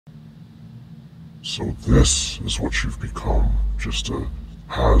So this is what you've become, just a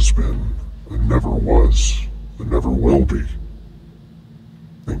has-been, a never was, a never will be.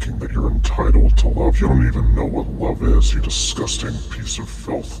 Thinking that you're entitled to love. You don't even know what love is, you disgusting piece of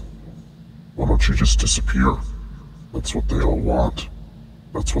filth. Why don't you just disappear? That's what they all want.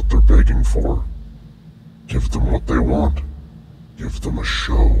 That's what they're begging for. Give them what they want. Give them a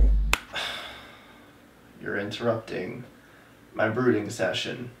show. You're interrupting my brooding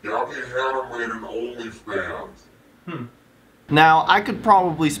session. Gabbie Hanna made an OnlyFans. Now, I could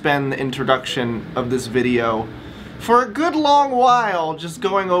probably spend the introduction of this video for a good long while just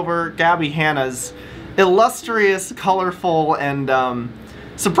going over Gabbie Hanna's illustrious, colorful, and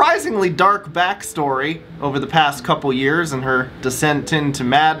surprisingly dark backstory over the past couple years and her descent into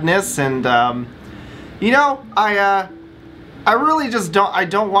madness, and you know, I really just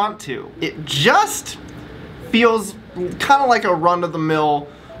don't want to. It just feels kind of like a run-of-the-mill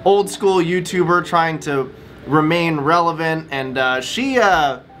old school YouTuber trying to remain relevant, and she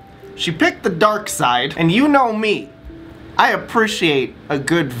picked the dark side, and you know me, I appreciate a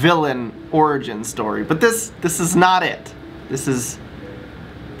good villain origin story, but this is not it. This is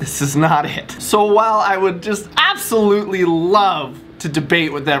not it. So while I would just absolutely love to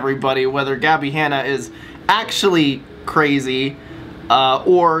debate with everybody whether Gabbie Hanna is actually crazy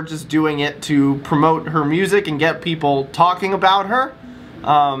or just doing it to promote her music and get people talking about her,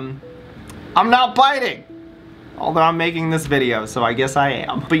 I'm not biting. Although I'm making this video, so I guess I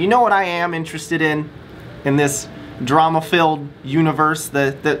am. But you know what I am interested in this drama-filled universe,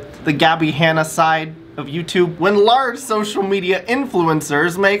 the Gabbie Hanna side of YouTube? When large social media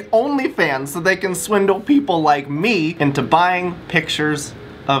influencers make OnlyFans so they can swindle people like me into buying pictures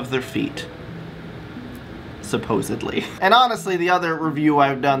of their feet. Supposedly. And honestly, the other review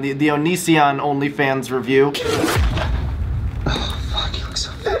I've done, the Onision OnlyFans review. Oh, fuck, you look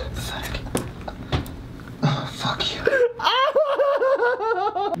so fat and pathetic. Oh, fuck you.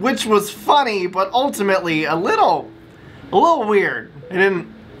 Which was funny, but ultimately a little weird.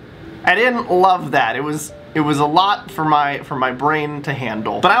 I didn't love that. It was a lot for my brain to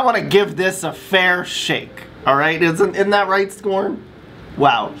handle. But I want to give this a fair shake. All right, isn't that right, Scorn?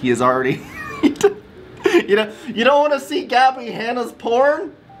 Wow, he is already. You know, you don't want to see Gabbie Hanna's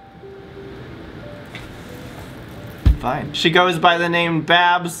porn? Fine. She goes by the name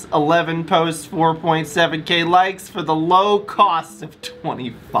Babs, 11 posts, 4.7k likes for the low cost of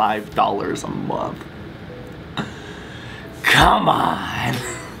 $25 a month. Come on.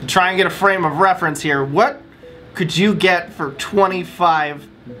 Try and get a frame of reference here. What could you get for $25?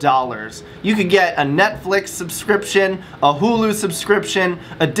 You could get a Netflix subscription, a Hulu subscription,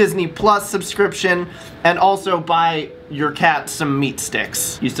 a Disney Plus subscription, and also buy your cat some meat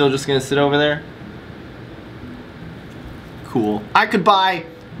sticks. You still just gonna sit over there? Cool. I could buy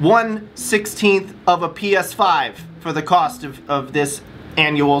 1/16 of a PS5 for the cost of this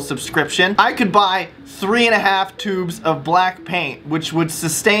annual subscription. I could buy 3.5 tubes of black paint, which would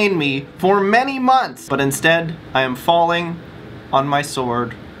sustain me for many months. But instead, I am falling on my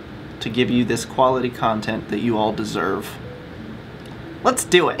sword to give you this quality content that you all deserve. Let's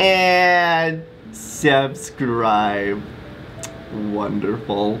do it. And subscribe.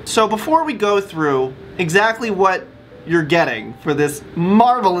 Wonderful. So before we go through exactly what you're getting for this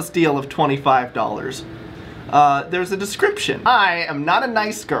marvelous deal of $25, there's a description. I am not a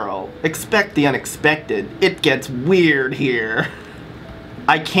nice girl. Expect the unexpected. It gets weird here.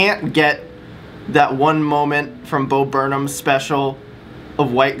 I can't get that one moment from Bo Burnham's special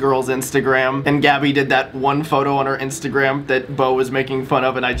of white girl's Instagram, and Gabbie did that one photo on her Instagram that Bo was making fun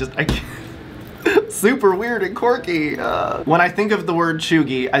of, and I can't. Super weird and quirky. When I think of the word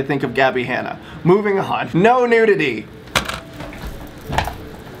chuggy, I think of Gabbie Hanna. Moving on. No nudity.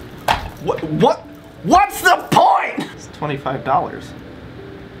 What's the point? It's $25.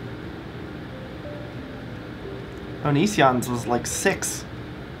 Onision's was like $6.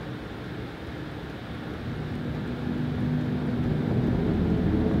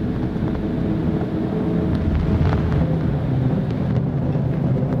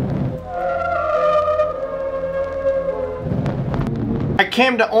 I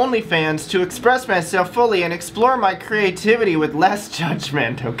came to OnlyFans to express myself fully and explore my creativity with less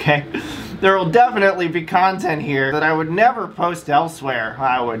judgment, okay? There will definitely be content here that I would never post elsewhere.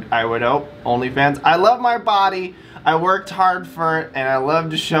 I would hope. OnlyFans. I love my body, I worked hard for it, and I love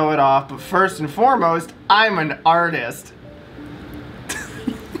to show it off, but first and foremost, I'm an artist.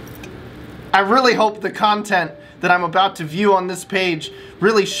 I really hope the content that I'm about to view on this page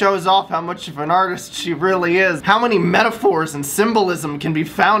really shows off how much of an artist she really is. How many metaphors and symbolism can be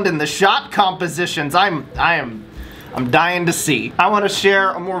found in the shot compositions. I I'm dying to see. I want to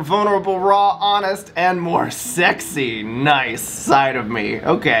share a more vulnerable, raw, honest, and more sexy, nice side of me.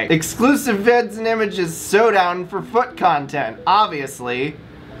 Okay. Exclusive vids and images, so down for foot content, obviously.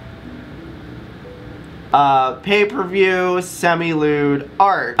 Pay-per-view, semi-lewd,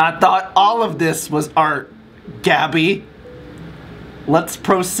 art. I thought all of this was art, Gabbie. Let's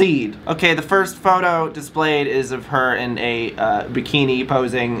proceed. Okay, the first photo displayed is of her in a bikini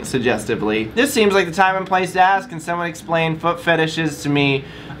posing suggestively. This seems like the time and place to ask, can someone explain foot fetishes to me?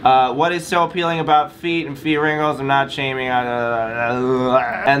 What is so appealing about feet and feet wrinkles? I'm not shaming.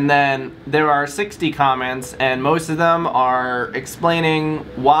 And then there are 60 comments, and most of them are explaining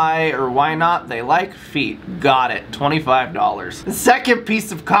why or why not they like feet. Got it. $25. The second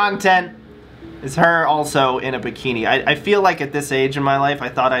piece of content is her also in a bikini. I feel like at this age in my life, I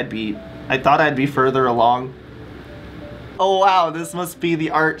thought I'd be further along. Oh wow, this must be the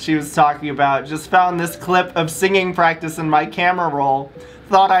art she was talking about. Just found this clip of singing practice in my camera roll.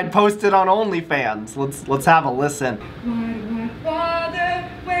 Thought I'd post it on OnlyFans. Let's have a listen. Why bother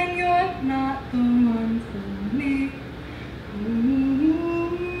when you're not the one for me?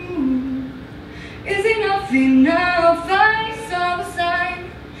 Is enough enough? I saw the sign.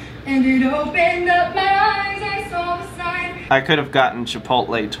 And it opened up my eyes, I saw the sign. I could have gotten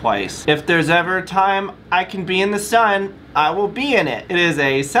Chipotle twice. If there's ever a time I can be in the sun, I will be in it. It is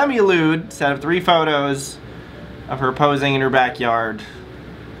a semi-lewd set of 3 photos of her posing in her backyard.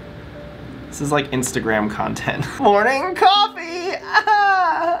 This is like Instagram content. Morning coffee!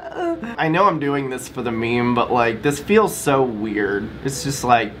 Ah! I know I'm doing this for the meme, but like, this feels so weird. It's just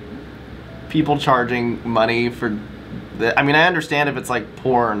like, people charging money for I mean, I understand if it's like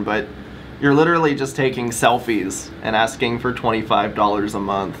porn, but you're literally just taking selfies and asking for $25 a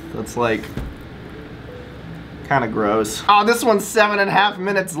month. That's like kind of gross. Oh, this one's 7.5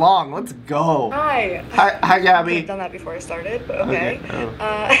 minutes long. Let's go. Hi. Hi, Gabbie. I've done that before I started, but okay.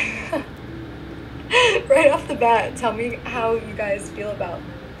 Oh. Right off the bat, tell me how you guys feel about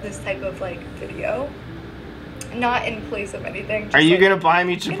this type of like video. Not in place of anything. Just, are you like, gonna buy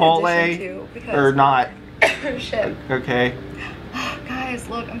me Chipotle or not? Shit. Okay. Guys,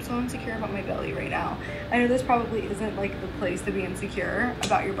 look, I'm so insecure about my belly right now. I know this probably isn't like the place to be insecure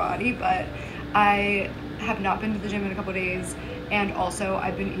about your body, but I have not been to the gym in a couple days, and also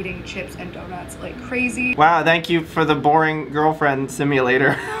I've been eating chips and donuts like crazy. Wow, thank you for the boring girlfriend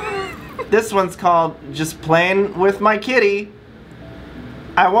simulator. This one's called Just Playing with My Kitty.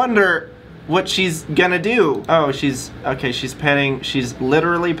 I wonder what she's gonna do. Oh, she's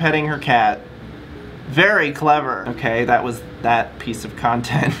literally petting her cat. Very clever. Okay, that was that piece of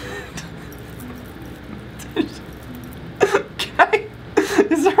content. Is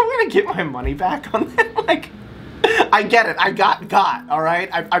there a way to get my money back on that? Like, I get it. I got, alright?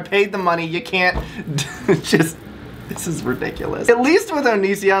 I paid the money. You can't just... This is ridiculous. At least with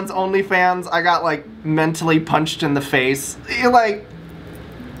Onision's OnlyFans, I got, like, mentally punched in the face. You're like,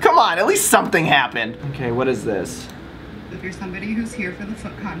 come on, at least something happened. Okay, what is this? If you're somebody who's here for the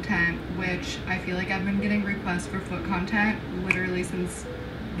foot content, which I feel like I've been getting requests for foot content literally since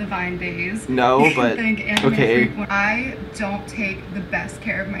the Vine days. No, but okay. I don't take the best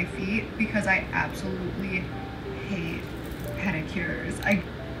care of my feet because I absolutely hate pedicures.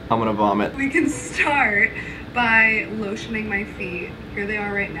 I'm gonna vomit. We can start by lotioning my feet. Here they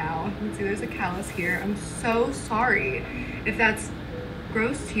are right now. You can see there's a callus here. I'm so sorry if that's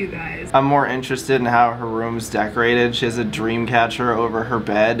gross to you guys. I'm more interested in how her room's decorated. She has a dream catcher over her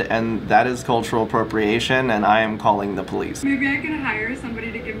bed, and that is cultural appropriation, and I am calling the police. Maybe I can hire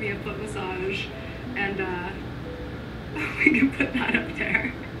somebody to give me a foot massage, and we can put that up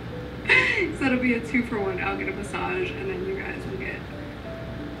there. So it'll be a 2-for-1. I'll get a massage, and then you guys will get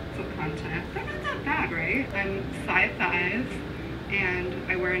foot contact. They're not that bad, right? I'm 5'5",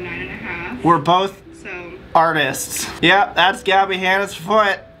 and I wear a 9.5. We're both artists. Yep, that's Gabbie Hanna's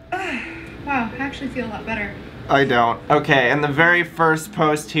foot. Wow, I actually feel a lot better. I don't. Okay, and the very first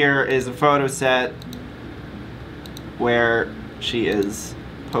post here is a photo set where she is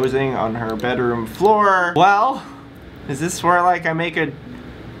posing on her bedroom floor. Well, is this where like I make a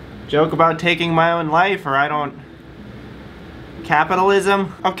joke about taking my own life, or I don't...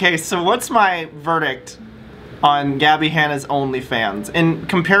 Capitalism? Okay, so what's my verdict on Gabbie Hanna's OnlyFans in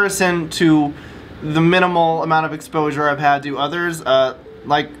comparison to the minimal amount of exposure I've had to others,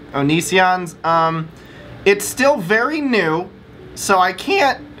 like Onision's? It's still very new, so I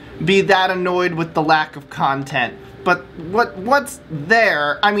can't be that annoyed with the lack of content. But what's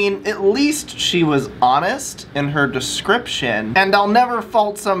there, I mean, at least she was honest in her description, and I'll never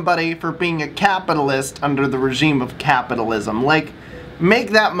fault somebody for being a capitalist under the regime of capitalism. Like, make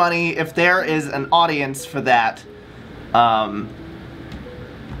that money if there is an audience for that. But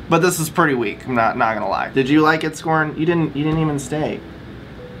this is pretty weak. I'm not gonna lie. Did you like it, Scorn? You didn't even stay.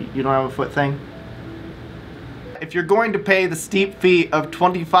 You don't have a foot thing? If you're going to pay the steep fee of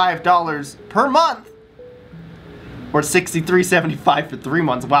 $25 per month, or $63.75 for 3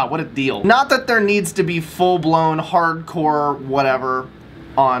 months, wow, what a deal. Not that there needs to be full-blown, hardcore, whatever,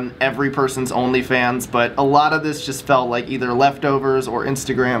 on every person's OnlyFans, but a lot of this just felt like either leftovers or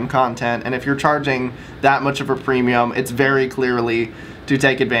Instagram content, and if you're charging that much of a premium, it's very clearly to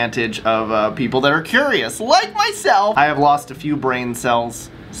take advantage of people that are curious, like myself. I have lost a few brain cells,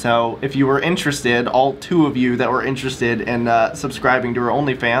 so if you were interested, all 2 of you that were interested in subscribing to her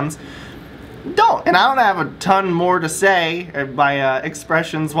OnlyFans, don't. And I don't have a ton more to say. My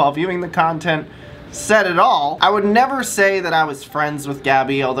expressions while viewing the content said it all. I would never say that I was friends with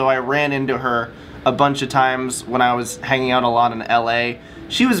Gabbie, although I ran into her a bunch of times when I was hanging out a lot in LA.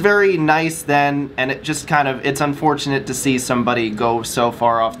 She was very nice then, and it just kind of, it's unfortunate to see somebody go so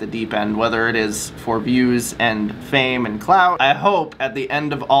far off the deep end, whether it is for views and fame and clout. I hope at the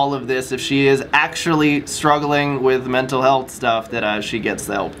end of all of this, if she is actually struggling with mental health stuff, that she gets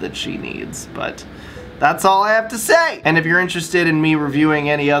the help that she needs. But that's all I have to say. And if you're interested in me reviewing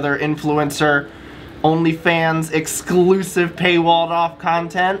any other influencer, OnlyFans exclusive paywalled off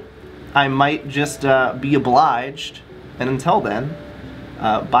content, I might just be obliged. And until then,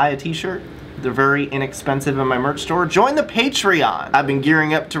 buy a t-shirt. They're very inexpensive in my merch store. Join the Patreon. I've been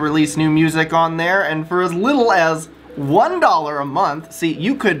gearing up to release new music on there, and for as little as $1 a month, see,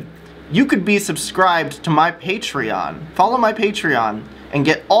 you could be subscribed to my Patreon. Follow my Patreon and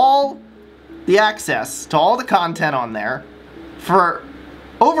get all the access to all the content on there for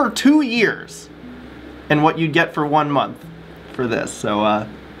over 2 years, and what you'd get for 1 month for this. So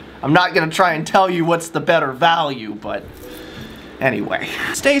I'm not gonna try and tell you what's the better value, but anyway,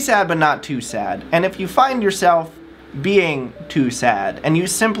 stay sad but not too sad. And if you find yourself being too sad and you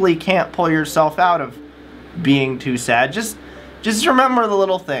simply can't pull yourself out of being too sad, just remember the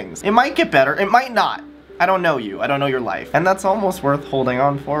little things. It might get better, it might not. I don't know you, I don't know your life. And that's almost worth holding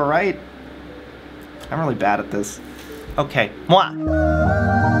on for, right? I'm really bad at this. Okay,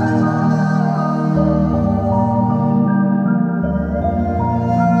 mwah.